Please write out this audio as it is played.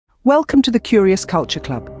Welcome to the Curious Culture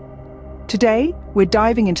Club. Today, we're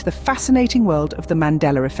diving into the fascinating world of the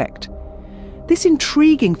Mandela Effect. This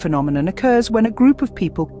intriguing phenomenon occurs when a group of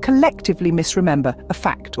people collectively misremember a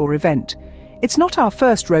fact or event. It's not our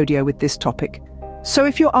first rodeo with this topic, so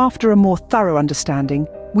if you're after a more thorough understanding,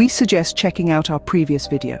 we suggest checking out our previous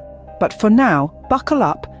video. But for now, buckle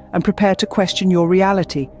up and prepare to question your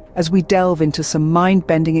reality as we delve into some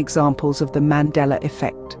mind-bending examples of the Mandela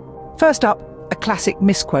Effect. First up, a classic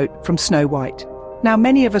misquote from Snow White. Now,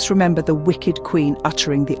 many of us remember the wicked queen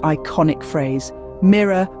uttering the iconic phrase,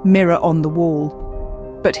 "Mirror, mirror on the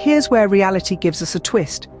wall." But here's where reality gives us a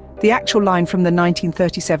twist. The actual line from the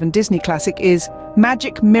 1937 Disney classic is,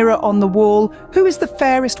 "Magic mirror on the wall, who is the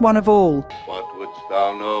fairest one of all?" What wouldst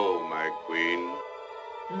thou know, my queen?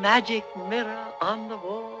 Magic mirror on the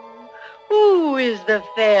wall, who is the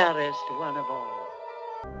fairest one of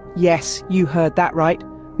all? Yes, you heard that right.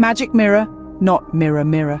 Magic mirror, not mirror,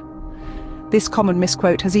 mirror. This common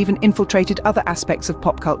misquote has even infiltrated other aspects of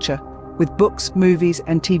pop culture, with books, movies,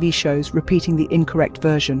 and TV shows repeating the incorrect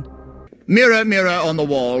version. Mirror, mirror on the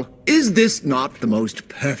wall, is this not the most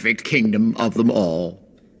perfect kingdom of them all?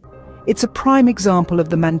 It's a prime example of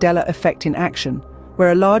the Mandela Effect in action,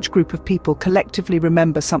 where a large group of people collectively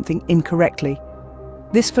remember something incorrectly.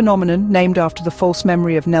 This phenomenon, named after the false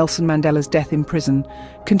memory of Nelson Mandela's death in prison,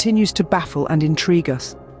 continues to baffle and intrigue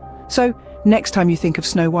us. So, next time you think of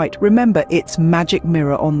Snow White, remember its magic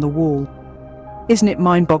mirror on the wall. Isn't it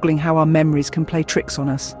mind-boggling how our memories can play tricks on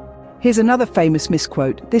us? Here's another famous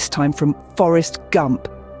misquote, this time from Forrest Gump.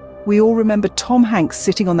 We all remember Tom Hanks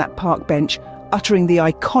sitting on that park bench, uttering the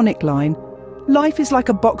iconic line, "Life is like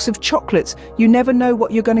a box of chocolates, you never know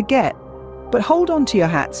what you're going to get." But hold on to your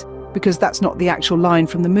hats, because that's not the actual line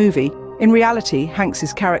from the movie. In reality,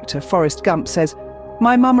 Hanks's character, Forrest Gump, says,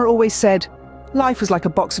 "My mama always said, life was like a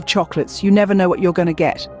box of chocolates, you never know what you're going to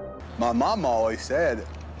get." My mom always said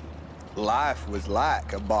life was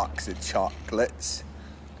like a box of chocolates.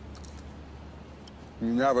 You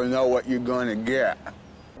never know what you're going to get.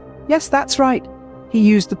 Yes, that's right. He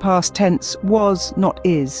used the past tense, was, not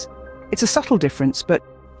is. It's a subtle difference, but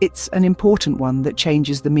it's an important one that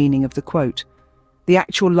changes the meaning of the quote. The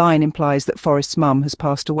actual line implies that Forrest's mum has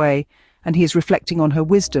passed away, and he is reflecting on her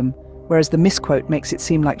wisdom, whereas the misquote makes it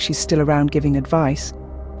seem like she's still around giving advice.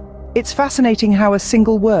 It's fascinating how a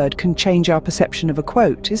single word can change our perception of a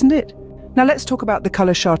quote, isn't it? Now let's talk about the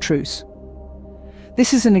colour chartreuse.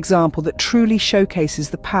 This is an example that truly showcases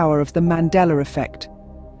the power of the Mandela Effect.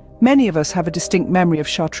 Many of us have a distinct memory of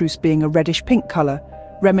chartreuse being a reddish-pink colour,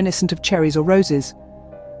 reminiscent of cherries or roses.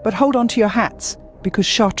 But hold on to your hats, because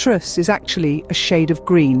chartreuse is actually a shade of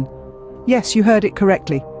green. Yes, you heard it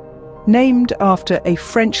correctly. Named after a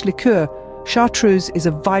French liqueur, chartreuse is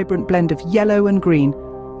a vibrant blend of yellow and green,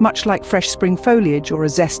 much like fresh spring foliage or a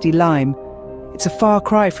zesty lime. It's a far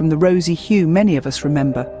cry from the rosy hue many of us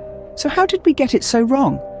remember. So how did we get it so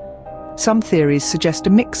wrong? Some theories suggest a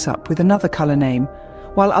mix-up with another colour name,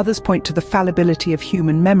 while others point to the fallibility of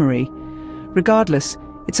human memory. Regardless,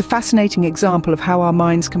 it's a fascinating example of how our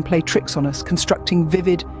minds can play tricks on us, constructing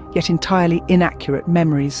vivid yet entirely inaccurate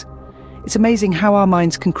memories. It's amazing how our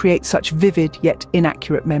minds can create such vivid yet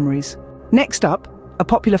inaccurate memories. Next up, a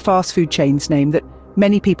popular fast food chain's name that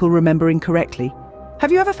many people remember incorrectly.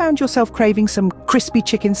 Have you ever found yourself craving some crispy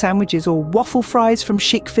chicken sandwiches or waffle fries from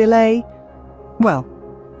Chic-fil-La? Well,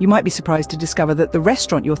 you might be surprised to discover that the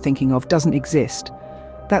restaurant you're thinking of doesn't exist.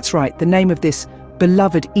 That's right, the name of this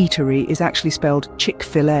beloved eatery is actually spelled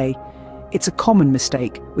Chick-fil-A. It's a common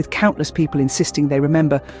mistake, with countless people insisting they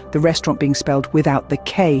remember the restaurant being spelled without the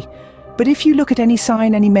K. But if you look at any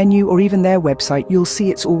sign, any menu, or even their website, you'll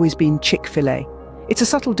see it's always been Chick-fil-A. It's a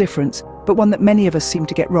subtle difference, but one that many of us seem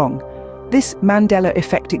to get wrong. This Mandela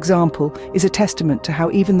Effect example is a testament to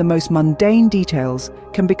how even the most mundane details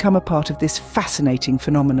can become a part of this fascinating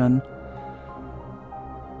phenomenon.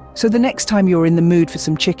 So the next time you're in the mood for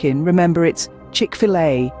some chicken, remember it's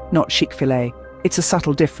Chick-fil-A, not Chick-fil-A. It's a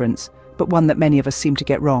subtle difference, but one that many of us seem to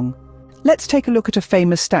get wrong. Let's take a look at a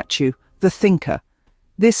famous statue, the Thinker.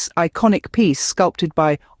 This iconic piece, sculpted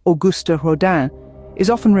by Auguste Rodin, is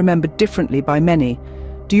often remembered differently by many.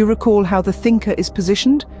 Do you recall how the Thinker is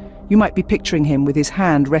positioned? You might be picturing him with his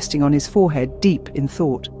hand resting on his forehead, deep in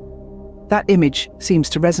thought. That image seems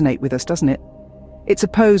to resonate with us, doesn't it? It's a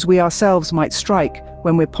pose we ourselves might strike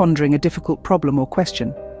when we're pondering a difficult problem or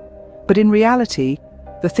question. But in reality,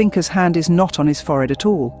 the Thinker's hand is not on his forehead at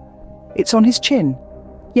all. It's on his chin.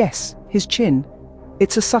 Yes, his chin.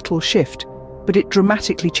 It's a subtle shift, but it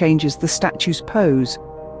dramatically changes the statue's pose.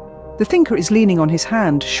 The Thinker is leaning on his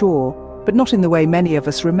hand, sure, but not in the way many of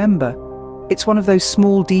us remember. It's one of those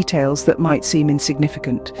small details that might seem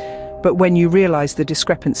insignificant, but when you realize the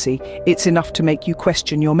discrepancy, it's enough to make you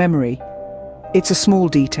question your memory. It's a small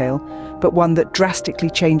detail, but one that drastically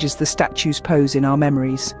changes the statue's pose in our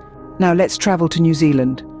memories. Now let's travel to New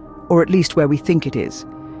Zealand, or at least where we think it is.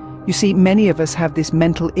 You see, many of us have this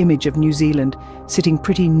mental image of New Zealand sitting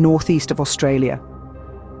pretty northeast of Australia.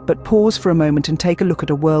 But pause for a moment and take a look at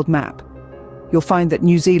a world map. You'll find that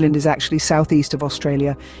New Zealand is actually southeast of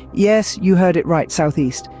Australia. Yes, you heard it right,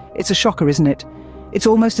 southeast. It's a shocker, isn't it? It's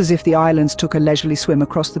almost as if the islands took a leisurely swim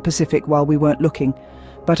across the Pacific while we weren't looking.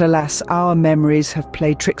 But alas, our memories have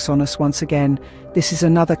played tricks on us once again. This is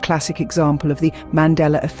another classic example of the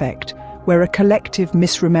Mandela Effect, where a collective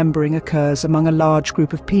misremembering occurs among a large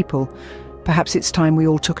group of people. Perhaps it's time we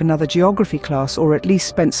all took another geography class, or at least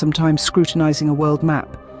spent some time scrutinizing a world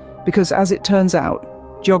map. Because as it turns out,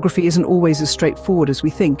 geography isn't always as straightforward as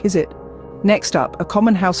we think, is it? Next up, a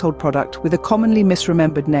common household product with a commonly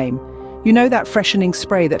misremembered name. You know that freshening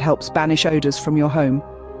spray that helps banish odours from your home?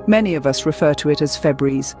 Many of us refer to it as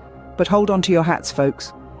Febreze. But hold on to your hats,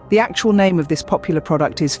 folks. The actual name of this popular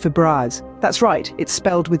product is Febreze. That's right, it's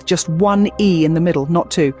spelled with just one E in the middle,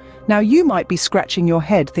 not two. Now you might be scratching your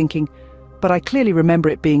head thinking, but I clearly remember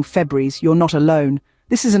it being Febreze. You're not alone.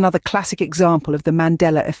 This is another classic example of the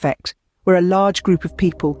Mandela Effect, where a large group of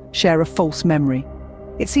people share a false memory.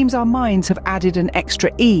 It seems our minds have added an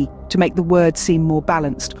extra E to make the word seem more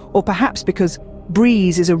balanced, or perhaps because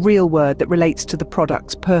breeze is a real word that relates to the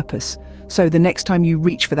product's purpose. So the next time you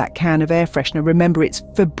reach for that can of air freshener, remember it's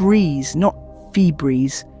Febreze, not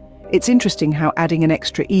Febreze. It's interesting how adding an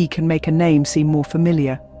extra E can make a name seem more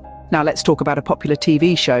familiar. Now let's talk about a popular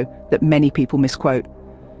TV show that many people misquote.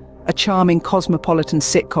 A charming cosmopolitan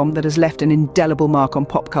sitcom that has left an indelible mark on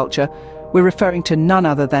pop culture. We're referring to none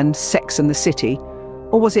other than Sex and the City.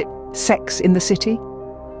 Or was it Sex in the City?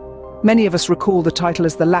 Many of us recall the title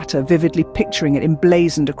as the latter, vividly picturing it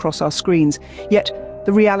emblazoned across our screens. Yet,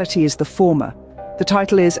 the reality is the former. The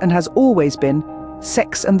title is, and has always been,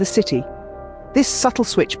 Sex and the City. This subtle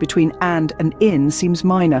switch between and in seems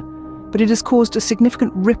minor, but it has caused a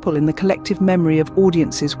significant ripple in the collective memory of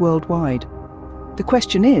audiences worldwide. The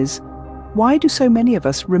question is, why do so many of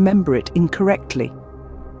us remember it incorrectly?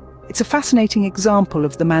 It's a fascinating example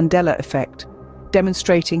of the Mandela Effect,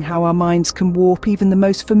 demonstrating how our minds can warp even the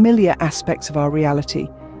most familiar aspects of our reality.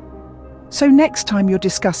 So next time you're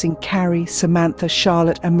discussing Carrie, Samantha,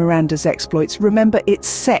 Charlotte and Miranda's exploits, remember it's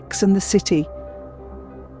Sex and the City.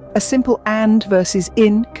 A simple and versus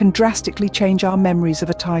in can drastically change our memories of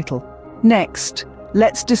a title. Next,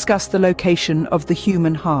 let's discuss the location of the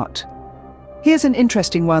human heart. Here's an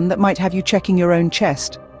interesting one that might have you checking your own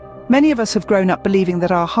chest. Many of us have grown up believing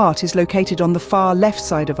that our heart is located on the far left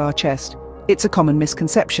side of our chest. It's a common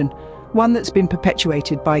misconception, one that's been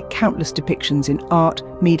perpetuated by countless depictions in art,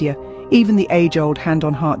 media, even the age-old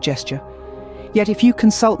hand-on-heart gesture. Yet if you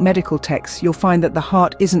consult medical texts, you'll find that the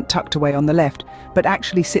heart isn't tucked away on the left, but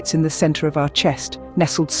actually sits in the centre of our chest,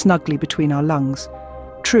 nestled snugly between our lungs.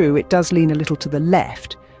 True, it does lean a little to the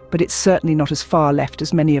left, but it's certainly not as far left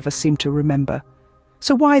as many of us seem to remember.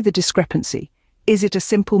 So why the discrepancy? Is it a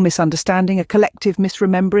simple misunderstanding, a collective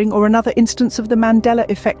misremembering, or another instance of the Mandela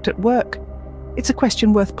Effect at work? It's a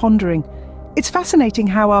question worth pondering. It's fascinating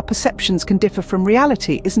how our perceptions can differ from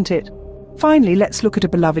reality, isn't it? Finally, let's look at a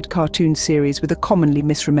beloved cartoon series with a commonly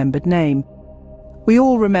misremembered name. We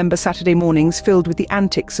all remember Saturday mornings filled with the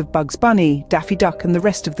antics of Bugs Bunny, Daffy Duck and the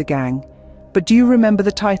rest of the gang. But do you remember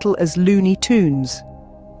the title as Looney Tunes?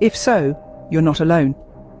 If so, you're not alone.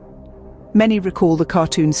 Many recall the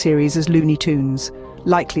cartoon series as Looney Tunes,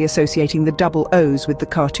 likely associating the double O's with the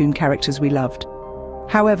cartoon characters we loved.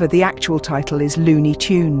 However, the actual title is Looney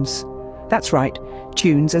Tunes. That's right,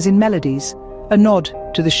 tunes as in melodies, a nod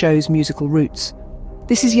to the show's musical roots.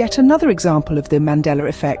 This is yet another example of the Mandela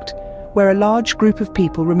Effect, where a large group of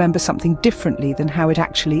people remember something differently than how it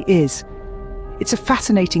actually is. It's a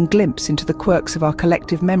fascinating glimpse into the quirks of our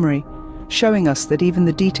collective memory, showing us that even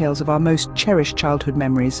the details of our most cherished childhood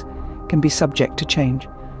memories can be subject to change.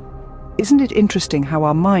 Isn't it interesting how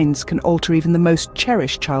our minds can alter even the most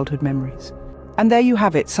cherished childhood memories? And there you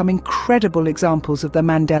have it, some incredible examples of the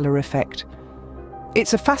Mandela Effect.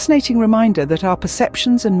 It's a fascinating reminder that our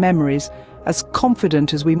perceptions and memories, as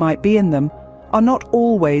confident as we might be in them, are not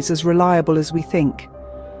always as reliable as we think.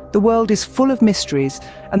 The world is full of mysteries,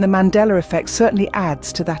 and the Mandela Effect certainly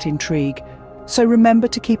adds to that intrigue. So remember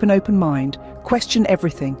to keep an open mind, question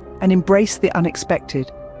everything, and embrace the unexpected.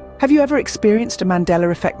 Have you ever experienced a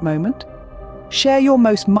Mandela Effect moment? Share your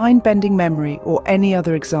most mind-bending memory or any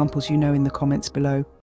other examples you know in the comments below.